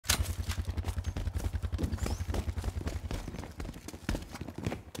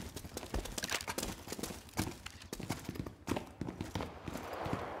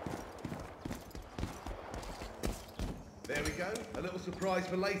go. A little surprise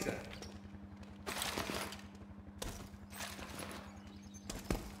for later.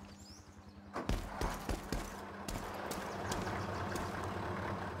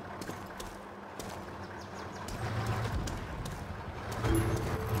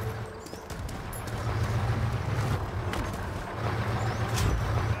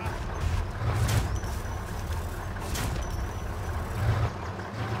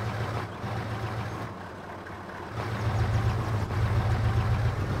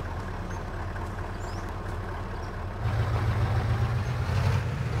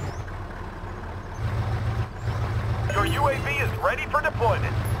 Your UAV is ready for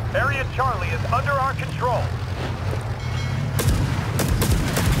deployment. Area Charlie is under our control.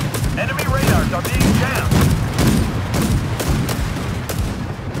 Enemy radars are being jammed.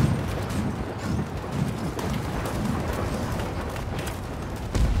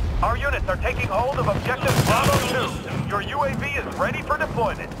 Our units are taking hold of objective Bravo 2. Your UAV is ready for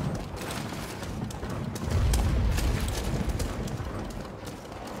deployment.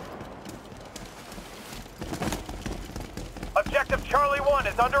 Objective Charlie 1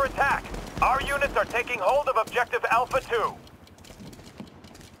 is under attack. Our units are taking hold of Objective Alpha 2.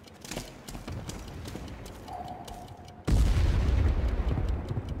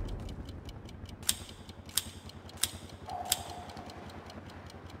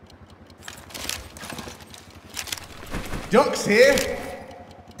 Doc's here.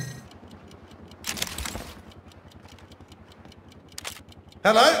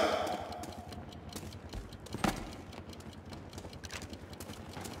 Hello?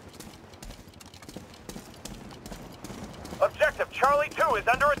 Objective Charlie 2 is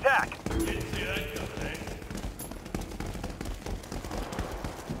under attack.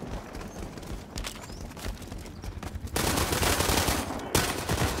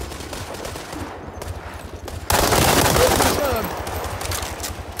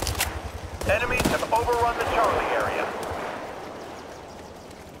 Enemies have overrun the Charlie area.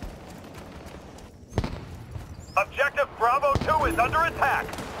 Objective Bravo 2 is under attack.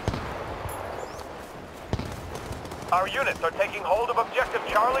 Our units are taking hold of Objective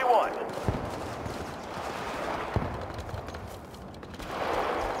Charlie 1.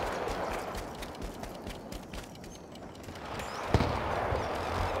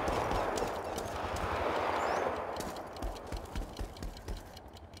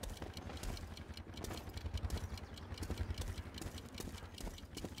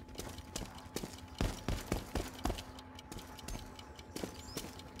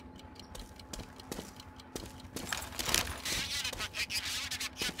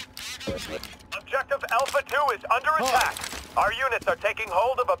 Objective Alpha 2 is under attack. Our units are taking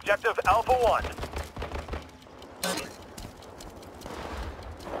hold of Objective Alpha 1.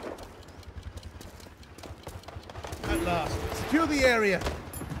 At last. Secure the area.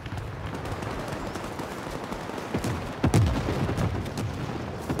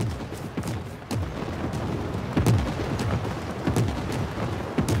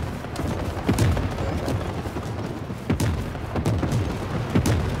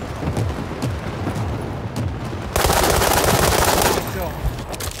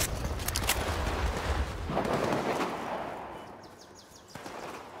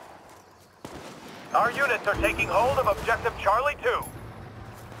 Our units are taking hold of Objective Charlie 2.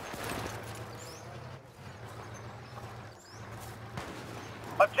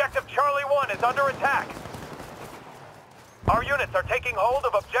 Objective Charlie 1 is under attack. Our units are taking hold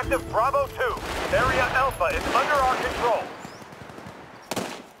of Objective Bravo 2. Area Alpha is under our control.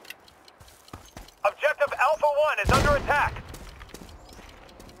 Objective Alpha 1 is under attack.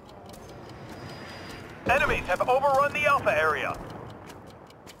 Enemies have overrun the Alpha area.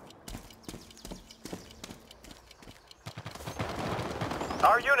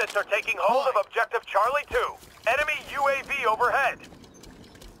 Our units are taking hold of Objective Charlie 2. Enemy UAV overhead.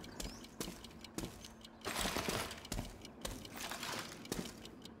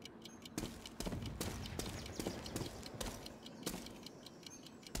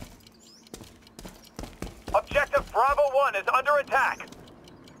 Objective Bravo 1 is under attack.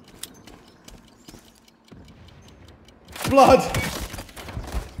 Blood!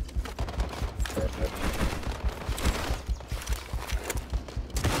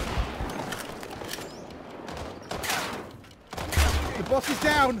 The boss is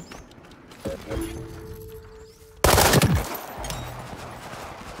down!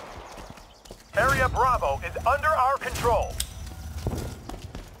 Area Bravo is under our control.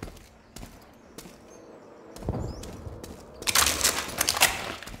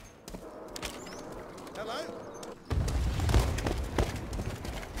 Hello?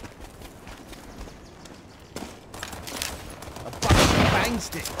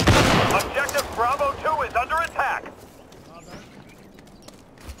 against it. Objective Bravo 2 is under attack.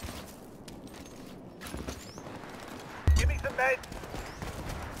 Give me some meds.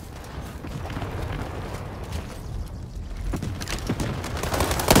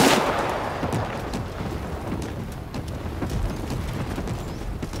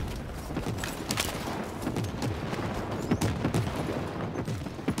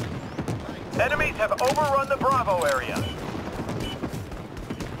 Enemies have overrun the Bravo area.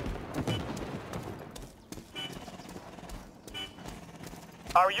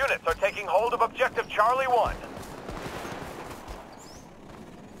 Our units are taking hold of Objective Charlie 1.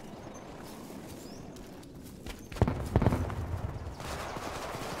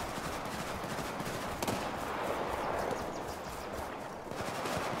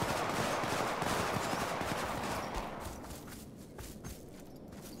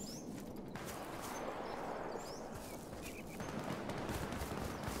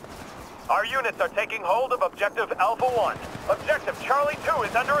 Our units are taking hold of Objective Alpha 1. Objective Charlie 2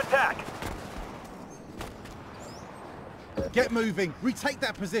 is under attack. Get moving. Retake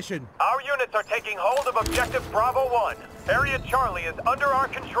that position. Our units are taking hold of Objective Bravo 1. Area Charlie is under our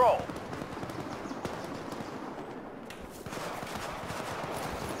control.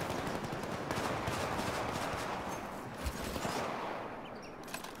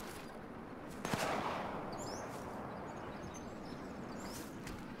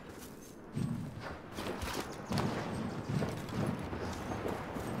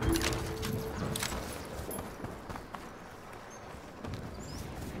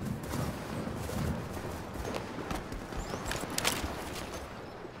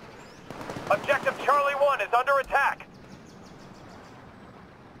 Objective Charlie 1 is under attack.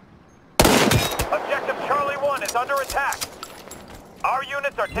 Objective Charlie 1 is under attack. Our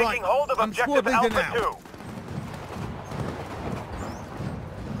units are taking hold of Objective Alpha 2.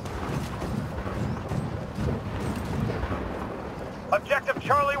 Objective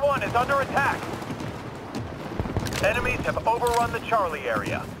Charlie 1 is under attack. Enemies have overrun the Charlie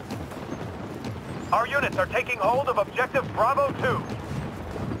area. Our units are taking hold of Objective Bravo 2.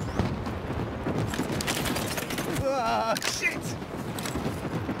 Ah, shit!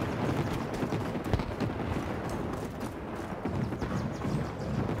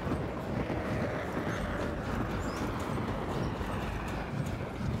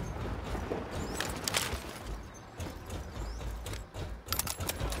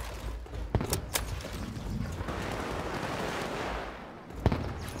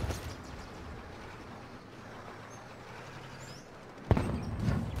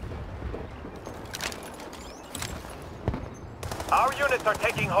 Our units are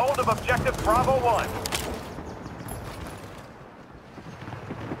taking hold of Objective Bravo 1.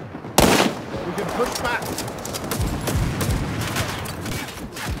 We can push back.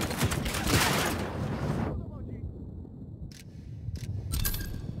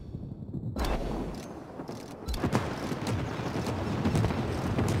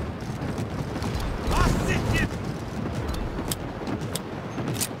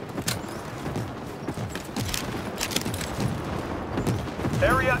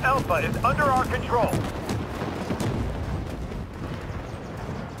 Area Alpha is under our control.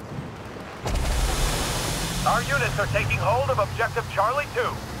 Our units are taking hold of Objective Charlie 2.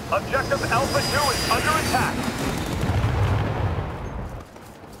 Objective Alpha 2 is under attack.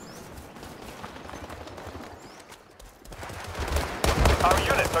 Our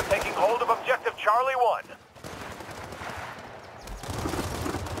units are taking hold of Objective Charlie 1.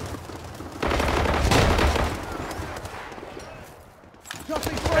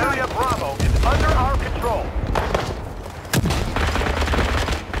 Area Bravo is under our control.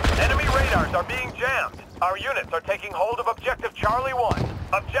 Enemy radars are being jammed. Our units are taking hold of Objective Charlie 1.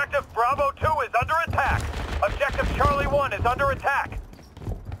 Objective Bravo 2 is under attack. Objective Charlie 1 is under attack.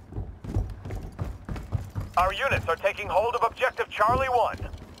 Our units are taking hold of Objective Charlie 1.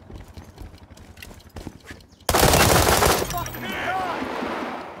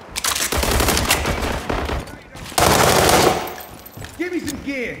 Give me some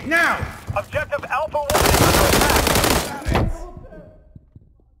gear, now! Objective Alpha 1 is under attack.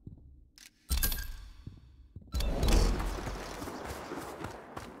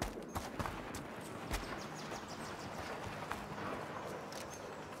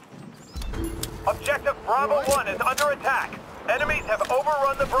 Objective Bravo 1 is under attack. Enemies have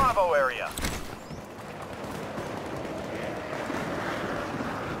overrun the Bravo area.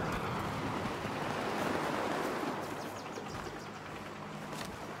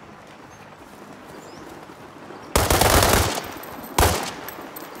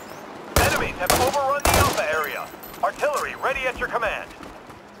 Enemies have overrun the Alpha area. Artillery ready at your command. command.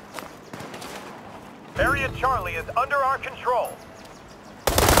 Area Charlie is under our control.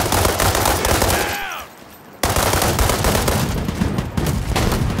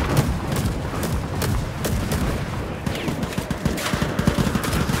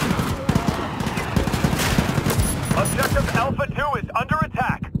 Objective Alpha 2 is under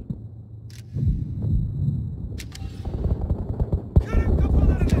attack.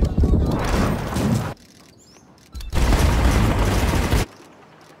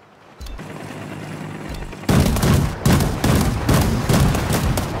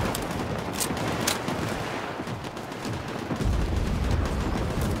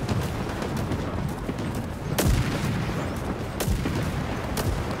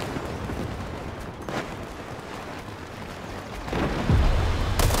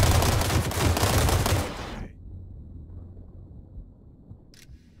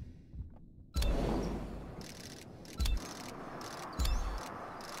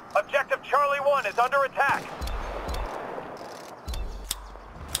 Objective Charlie 1 is under attack.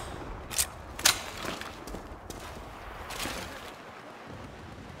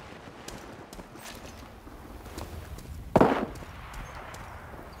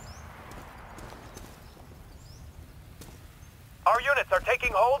 Our units are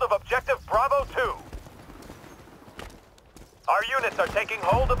taking hold of Objective Bravo 2. Our units are taking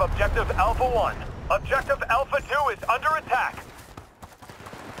hold of Objective Alpha 1. Objective Alpha 2 is under attack.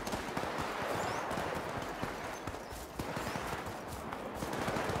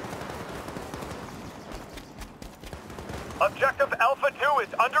 Objective Alpha 2 is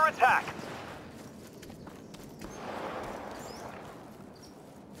under attack.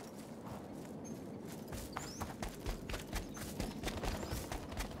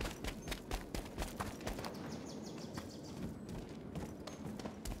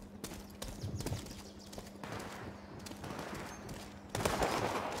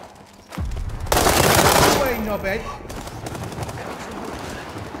 Away, knobhead.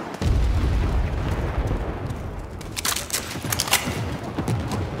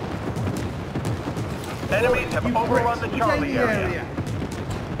 Enemies have overrun the Charlie area.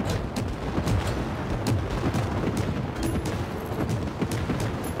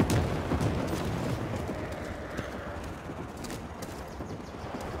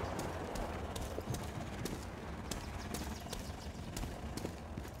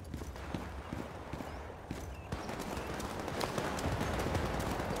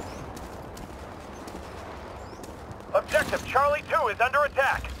 Objective Charlie 2 is under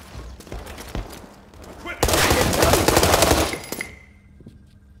attack.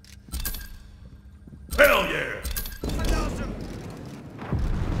 Hell yeah!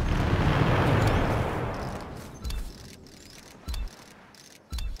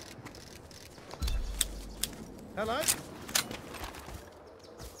 Hello?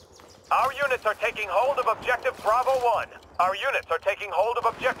 Our units are taking hold of Objective Bravo 1. Our units are taking hold of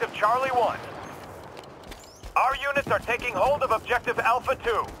Objective Charlie 1. Our units are taking hold of Objective Alpha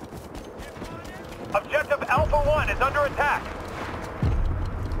 2. Objective Alpha 1 is under attack.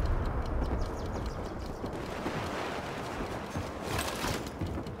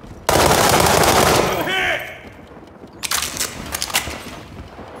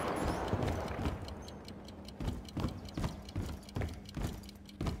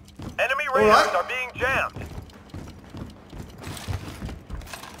 Enemy radars are being jammed.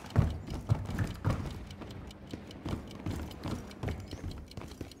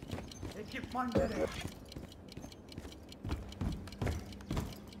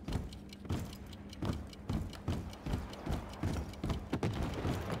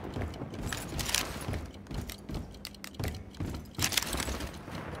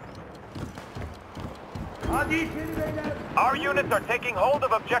 Our units are taking hold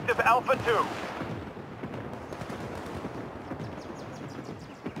of Objective Alpha 2.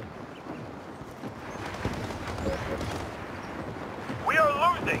 We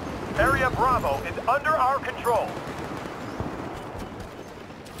are losing. Area Bravo is under our control.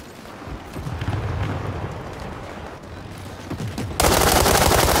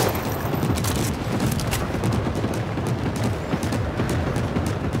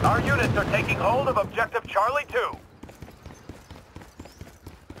 Our units are taking hold of Objective Charlie 2.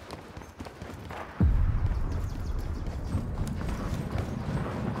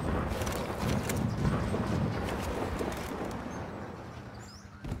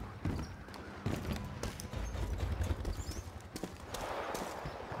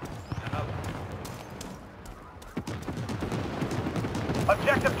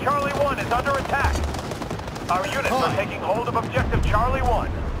 Objective Charlie 1 is under attack. Our units are taking hold of Objective Charlie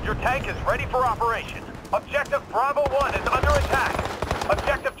 1. Your tank is ready for operation. Objective Bravo 1 is under attack.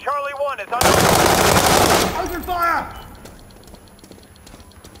 Objective Charlie 1 is under attack. Open fire!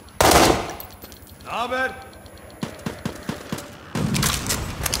 Ahmed!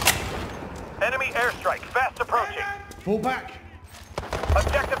 Enemy airstrike fast approaching. Fall back.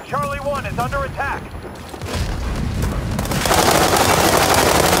 Objective Charlie 1 is under attack.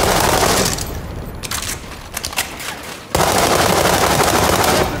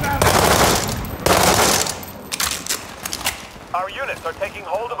 Our units are taking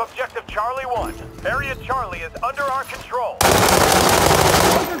hold of Objective Charlie 1. Area Charlie is under our control.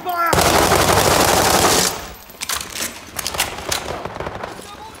 Open fire!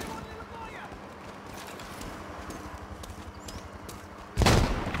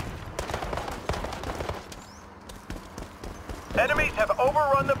 Enemies have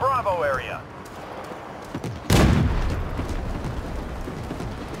overrun the Bravo area.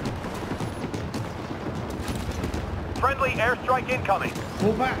 Friendly airstrike incoming.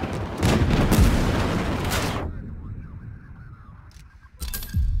 Fall back.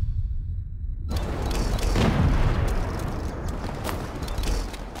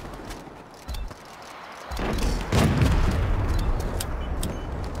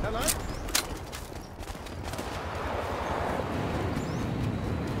 Hello?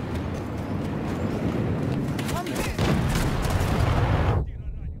 I'm hit.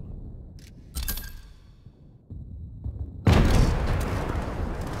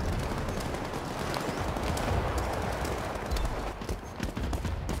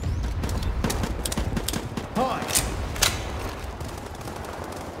 Hi.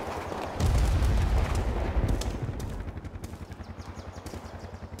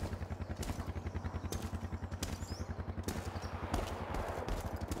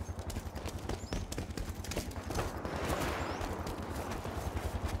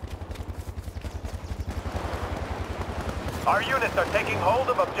 Our units are taking hold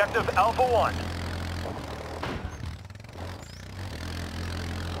of Objective Alpha 1.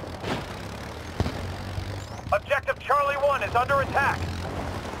 Objective Charlie 1 is under attack.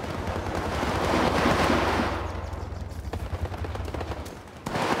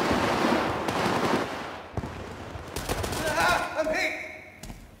 Ah, I'm hit.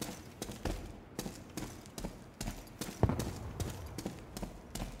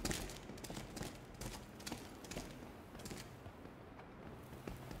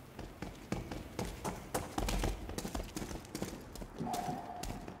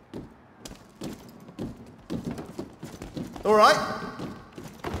 All right.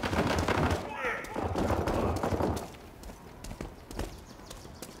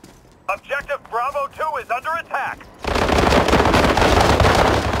 Objective Bravo 2 is under attack.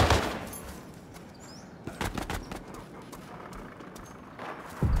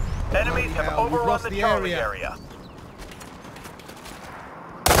 Enemies have hell, we've overrun lost the the Charlie area. area.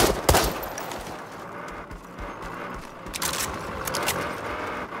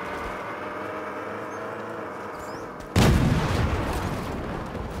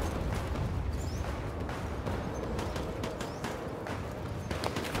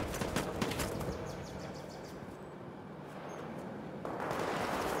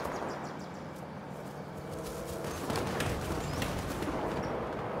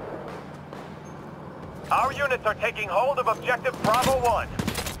 Our units are taking hold of Objective Bravo 1.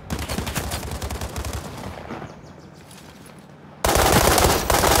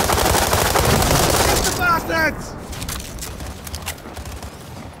 Get the bastards!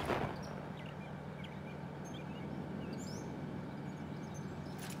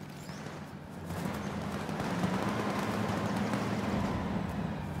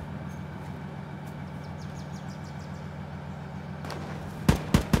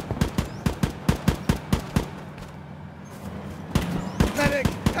 Medic,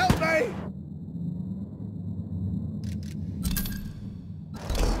 help me!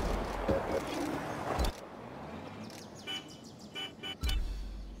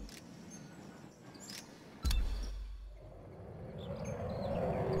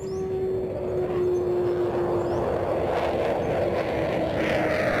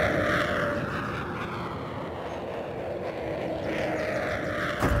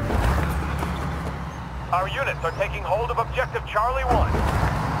 Our units are taking hold of Objective Charlie 1.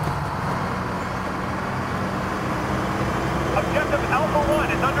 Objective Alpha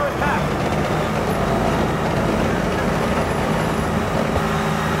 1 is under attack.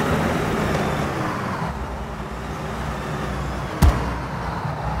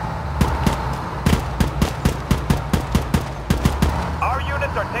 Our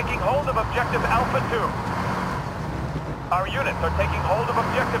units are taking hold of Objective Alpha 2. Our units are taking hold of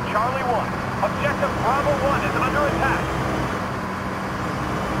Objective Charlie 1. Objective Bravo 1 is under attack.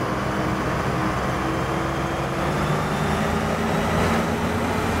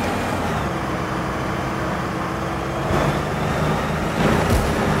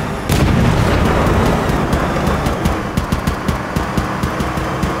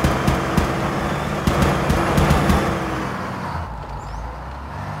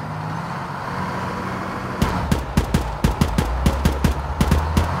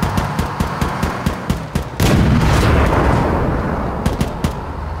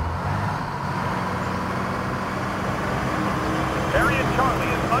 Area Charlie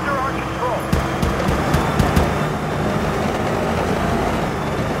is under our control.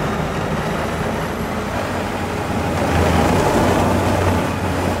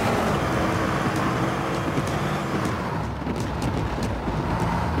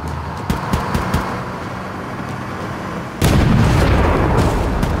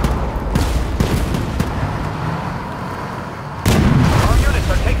 Our units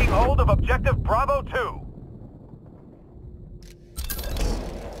are taking hold of Objective Bravo 2.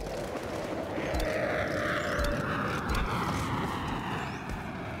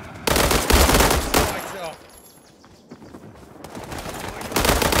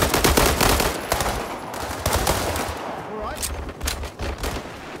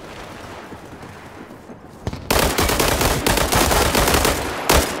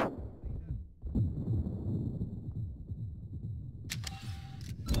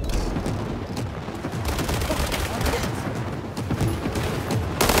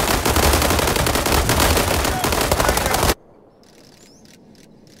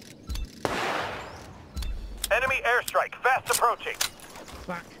 Enemy airstrike fast approaching.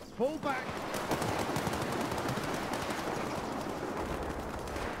 Back. Fall back.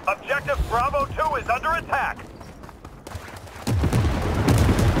 Objective Bravo 2 is under attack.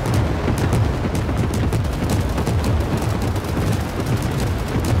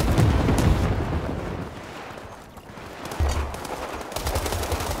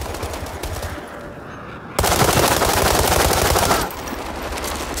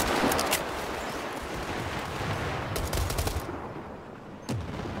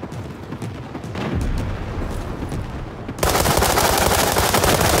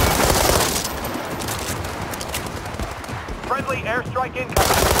 Friendly airstrike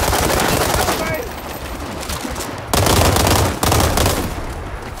incoming.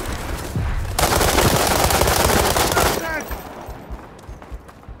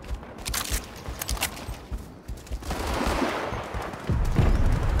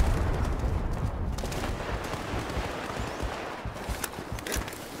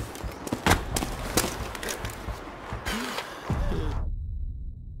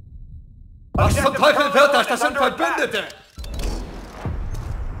 Was zum Teufel wird das? Das sind Verbündete!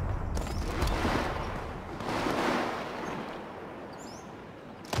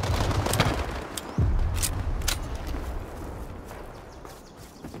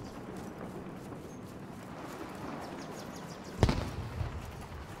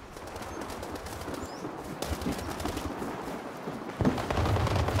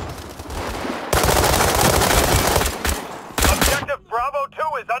 Objective Bravo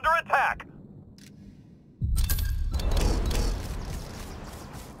 2 is under attack.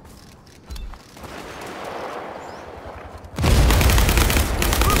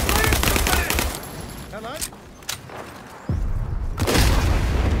 Hello?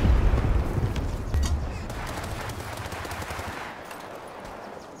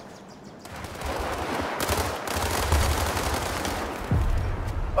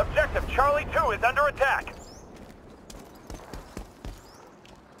 Objective Charlie 2 is under attack.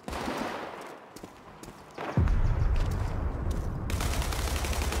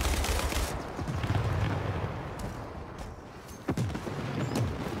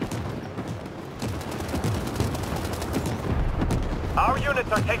 Our units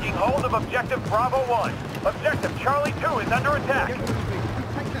are taking hold of Objective Bravo 1. Objective Charlie 2 is under attack. Get moving.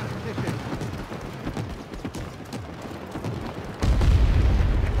 Take that position.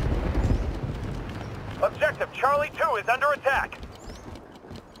 Objective Charlie 2 is under attack.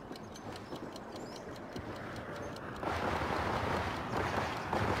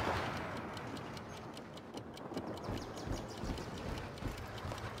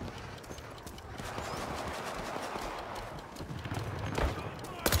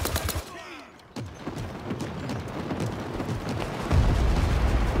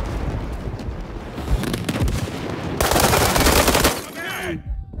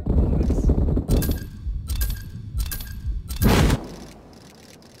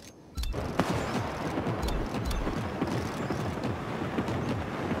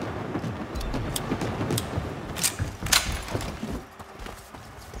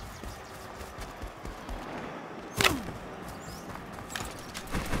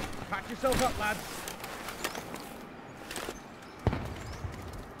 yourself up, lads.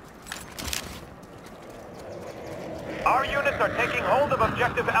 Our units are taking hold of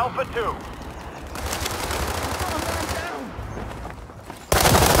objective Alpha 2.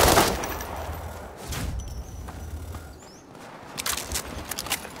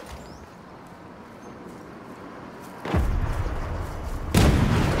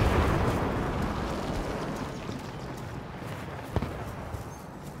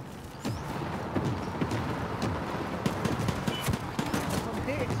 I'm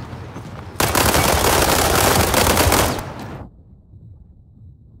hit.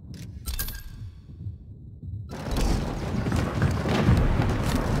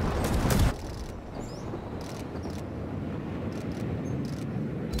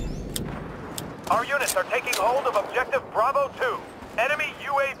 Our units are taking hold of objective Bravo 2. Enemy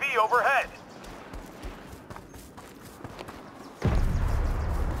UAV overhead.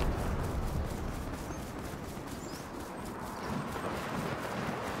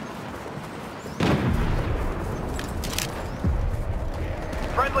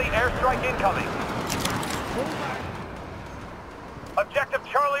 Friendly airstrike incoming. Pull back. Objective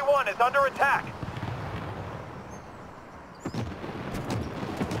Charlie 1 is under attack.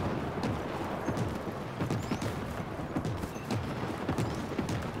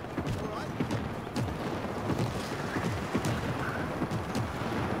 All right.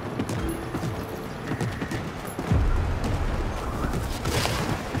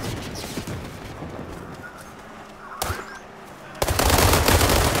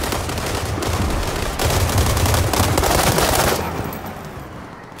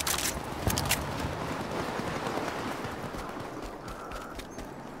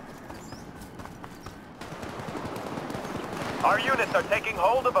 Our units are taking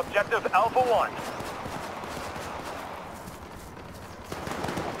hold of objective Alpha 1.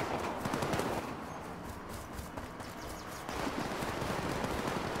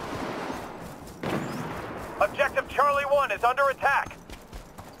 Objective Charlie 1 is under attack.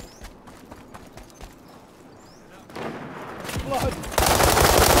 Blood.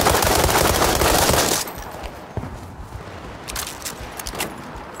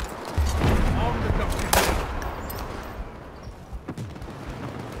 On the doctor.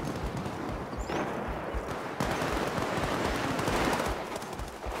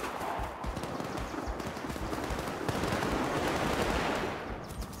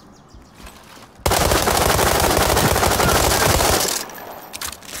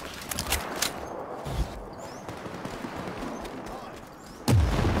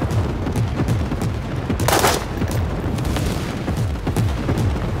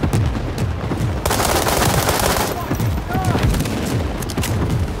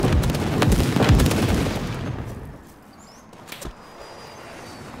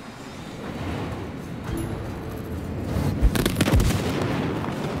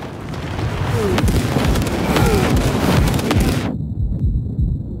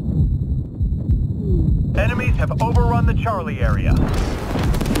 Enemies have overrun the Charlie area.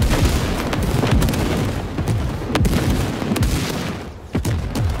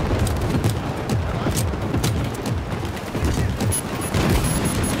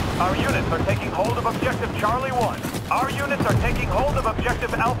 Our units are taking hold of objective Charlie 1. Our units are taking hold of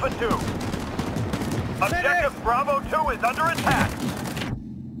objective Alpha 2. Objective Bravo 2 is under attack.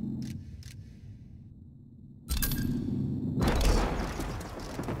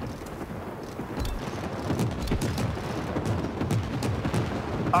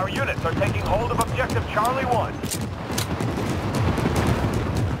 Our units are taking hold of objective Charlie 1.